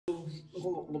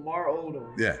Lamar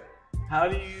Odom. Yeah. How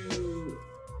do you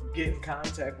get in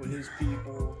contact with his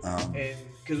people? And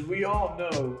because we all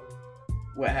know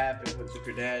what happened with the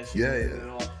Kardashians. Yeah. And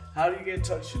all. How do you get in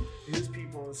touch with his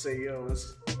people and say, yo,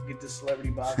 let's get this celebrity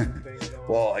boxing thing going?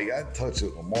 Well, I got in touch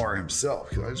with Lamar himself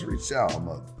because I just reached out.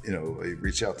 I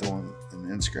reached out to him on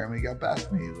Instagram and he got back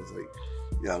to me. He was like,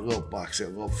 yeah, a little boxer, a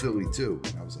little Philly too.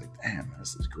 And I was like, damn,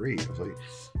 this is great. I was like,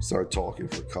 started talking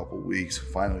for a couple of weeks.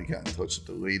 Finally got in touch with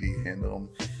the lady handling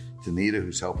him, Danita,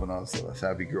 who's helping us,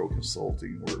 Savvy Girl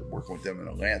Consulting. We're working with them in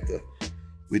Atlanta.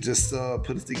 We just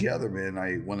put it together, man.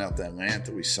 I went out to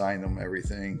Atlanta. We signed them,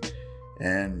 everything,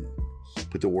 and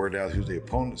put the word out who the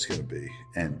opponent's going to be.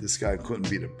 And this guy couldn't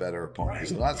be the better opponent.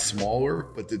 He's a lot smaller,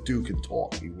 but the dude can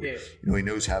talk. He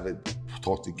knows how to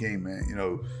talk the game, man.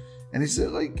 And he's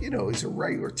he's a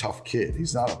regular tough kid.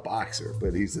 He's not a boxer,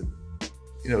 but he's a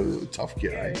tough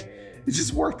kid. It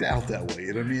just worked out that way.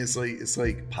 You know what I mean? It's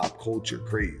like pop culture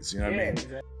craze. You know what I mean?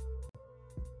 Exactly.